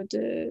for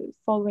the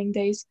following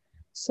days.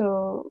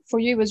 So for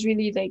you, it was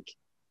really like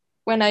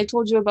when I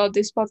told you about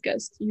this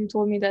podcast, you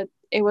told me that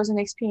it was an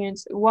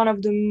experience, one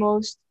of the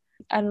most,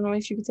 I don't know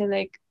if you could say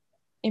like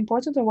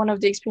important or one of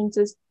the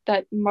experiences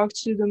that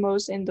marked you the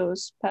most in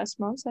those past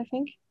months, I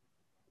think.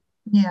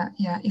 Yeah,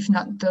 if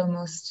not the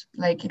most.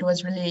 Like it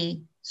was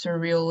really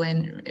surreal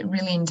and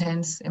really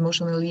intense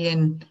emotionally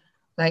and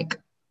like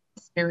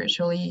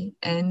spiritually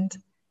and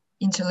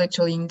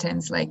intellectually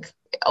intense. Like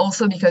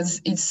also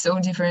because it's so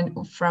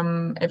different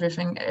from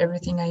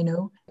everything I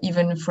know,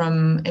 even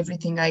from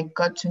everything I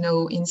got to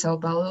know in Sao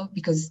Paulo,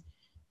 because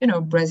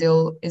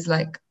Brazil is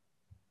like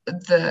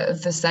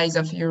the size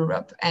of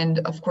Europe, and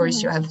of course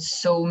Mm-hmm. you have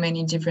so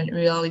many different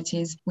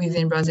realities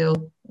within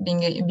Brazil.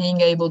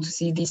 Being able to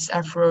see this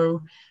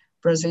Afro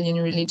Brazilian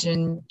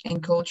religion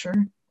and culture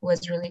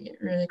was really,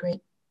 really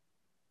great.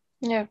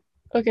 Yeah.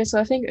 Okay, so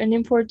I think an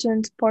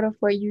important part of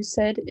what you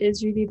said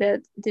is really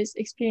that this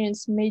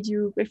experience made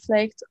you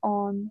reflect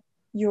on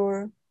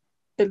your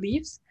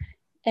beliefs.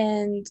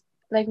 And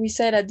like we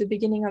said at the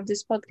beginning of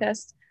this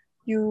podcast,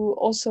 you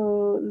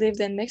also lived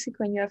in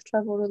Mexico and you have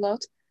traveled a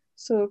lot.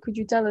 So could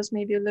you tell us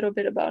maybe a little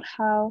bit about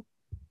how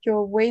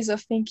your ways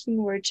of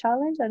thinking were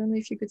challenged? I don't know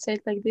if you could say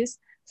it like this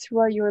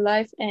throughout your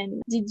life.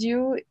 And did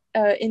you,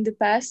 in the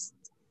past,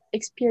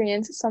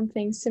 experience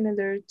something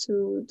similar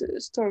to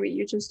the story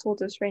you just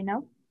told us right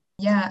now?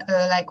 Yeah,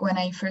 like when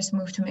I first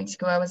moved to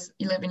Mexico, I was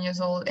 11 years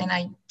old and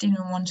I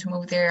didn't want to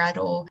move there at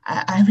all.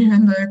 I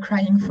remember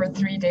crying for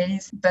 3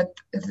 days, but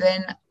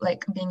then,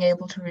 like, being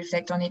able to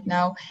reflect on it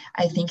now,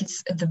 I think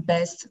it's the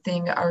best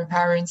thing our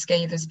parents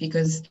gave us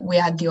because we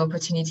had the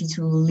opportunity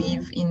to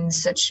live in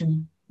such a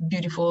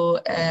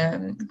beautiful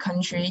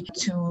country,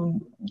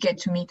 to get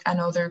to meet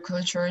another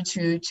culture,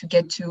 to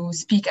get to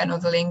speak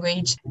another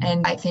language.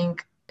 And I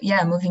think,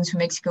 yeah, moving to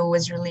Mexico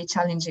was really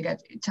challenging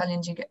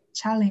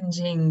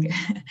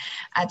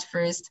at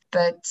first,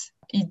 but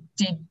it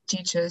did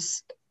teach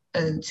us,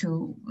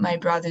 to my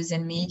brothers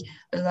and me,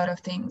 a lot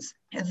of things.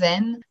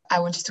 Then I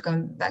wanted to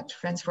come back to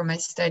France for my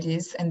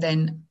studies, and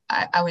then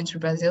I went to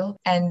Brazil.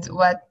 And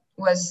what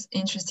was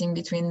interesting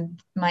between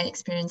my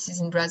experiences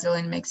in Brazil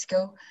and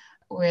Mexico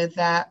were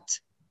that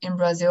in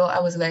Brazil I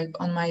was like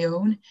on my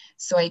own,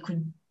 so I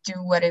could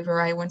do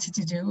whatever I wanted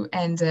to do.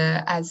 And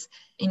as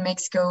in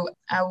Mexico,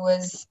 I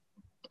was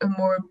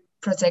more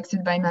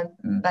protected by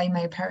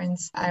my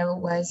parents. I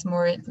was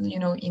more,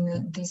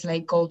 in this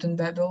like golden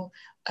bubble,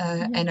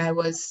 Mm-hmm. and I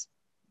was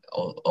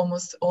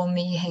almost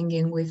only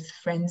hanging with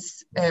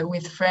friends,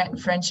 with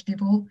French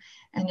people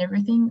and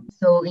everything.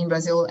 So in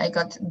Brazil, I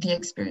got the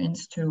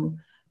experience to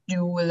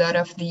do a lot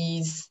of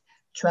these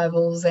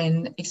travels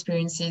and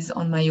experiences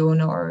on my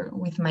own or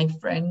with my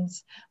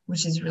friends,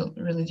 which is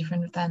really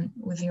different than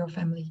with your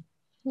family.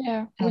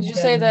 Yeah. Would you And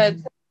say that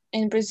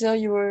in Brazil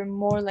you were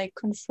more like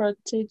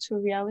confronted to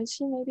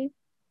reality, maybe?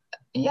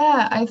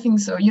 yeah, I think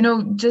so. You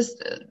know,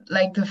 just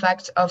like the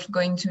fact of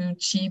going to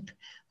cheap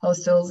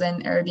hostels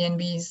and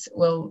Airbnbs,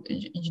 well,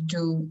 you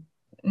do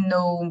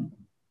know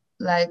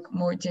like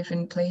more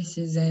different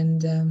places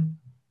and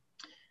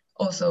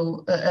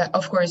also,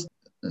 of course,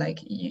 like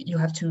you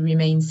have to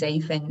remain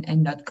safe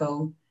and not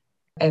go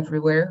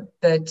everywhere.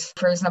 But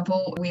for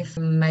example, with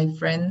my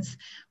friends,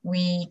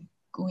 we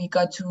we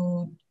got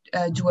to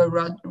do a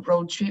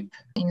road trip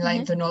in Mm-hmm.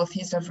 like the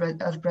northeast of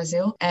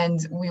Brazil, and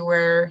uh, we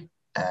were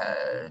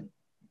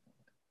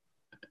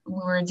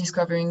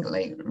discovering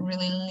like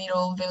really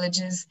little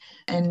villages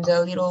and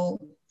little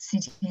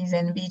cities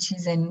and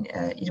beaches, and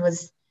it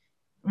was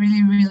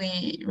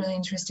really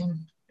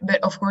interesting.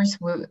 But of course,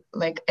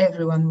 like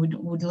everyone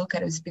would look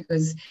at us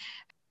because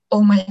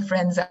all my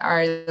friends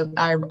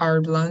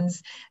are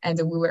blondes, and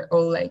we were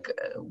all like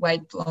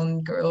white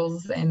blonde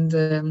girls,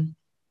 and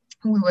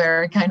we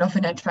were kind of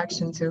an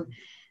attraction too.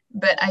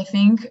 But I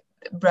think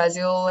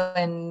Brazil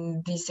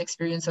and this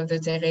experience of the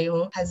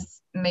Terreiro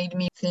has made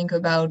me think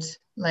about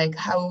like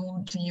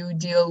how do you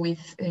deal with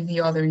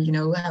the other, you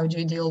know, how do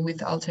you deal with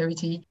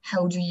alterity?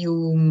 How do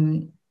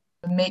you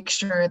make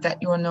sure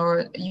that you're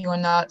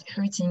not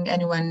hurting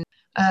anyone?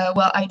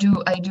 Well, I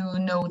do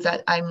know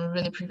that I'm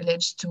really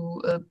privileged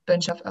to a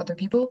bunch of other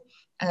people.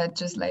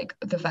 Just like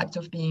the fact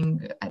of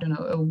being, I don't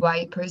know, a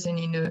white person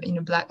in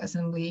a black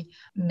assembly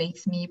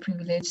makes me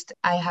privileged.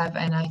 I have,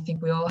 and I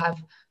think we all have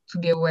to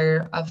be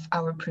aware of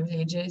our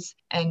privileges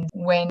and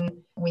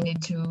when we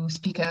need to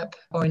speak up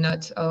or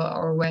not,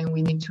 or when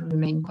we need to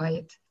remain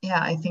quiet. Yeah,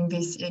 I think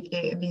this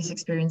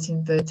experience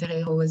in the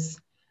Terreiro was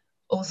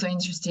also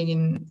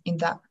interesting in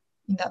that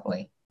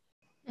way.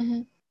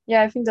 Mm-hmm.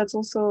 Yeah, I think that's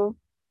also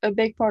a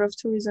big part of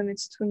tourism.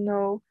 It's to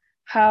know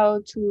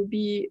how to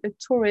be a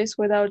tourist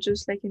without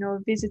just like,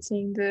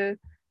 visiting the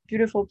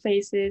beautiful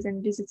places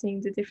and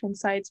visiting the different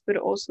sites, but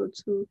also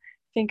to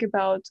think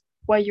about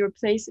what your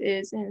place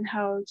is and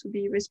how to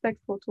be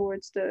respectful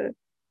towards the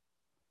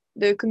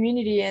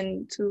community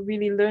and to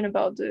really learn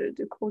about the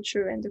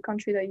culture and the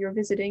country that you're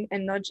visiting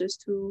and not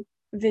just to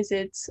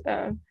visit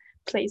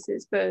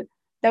places. But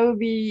that would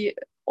be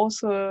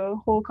also a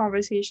whole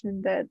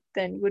conversation that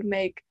then would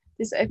make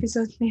this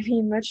episode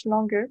maybe much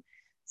longer.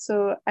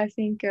 So I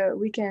think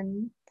we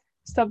can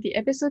stop the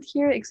episode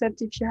here,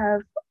 except if you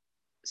have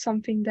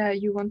something that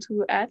you want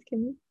to add,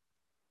 can you?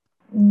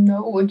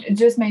 No,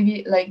 just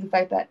maybe like the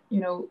fact that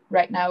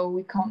right now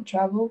we can't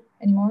travel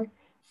anymore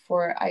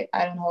for I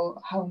don't know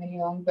how many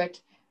long, but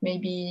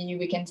maybe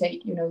we can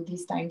take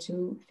this time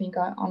to think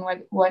on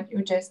what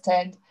you just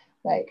said,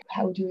 like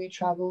how do we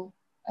travel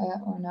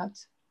or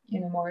not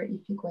in a more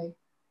ethic way.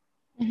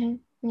 Mm-hmm.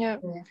 Yeah.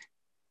 Yeah.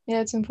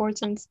 Yeah, it's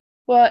important.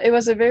 Well, it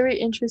was a very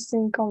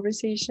interesting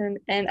conversation,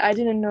 and I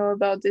didn't know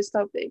about this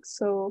topic,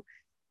 so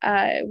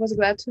I was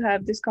glad to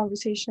have this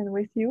conversation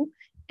with you.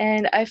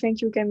 And I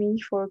thank you, Camille,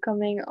 for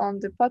coming on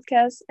the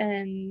podcast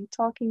and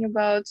talking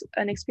about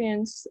an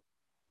experience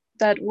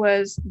that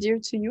was dear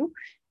to you.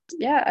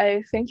 Yeah,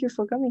 I thank you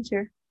for coming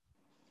here.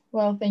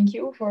 Well, thank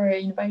you for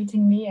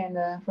inviting me and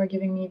for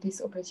giving me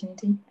this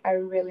opportunity. I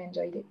really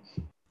enjoyed it.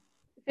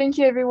 Thank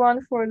you,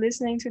 everyone, for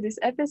listening to this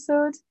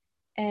episode.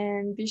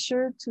 And be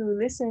sure to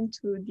listen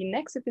to the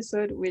next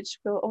episode, which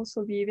will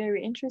also be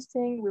very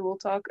interesting. We will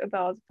talk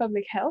about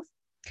public health.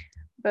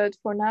 But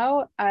for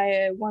now,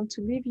 I want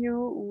to leave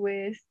you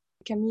with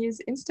Camille's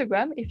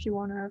Instagram if you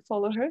want to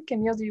follow her.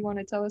 Camille, do you want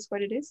to tell us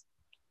what it is?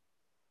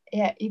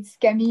 Yeah, it's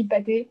Camille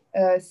Pate,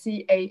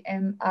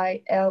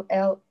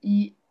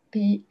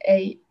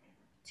 CamillePathe.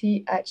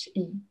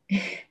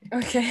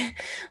 Okay.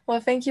 Well,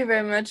 thank you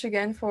very much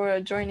again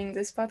for joining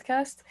this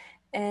podcast.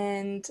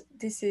 And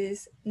this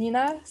is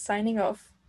Nina signing off.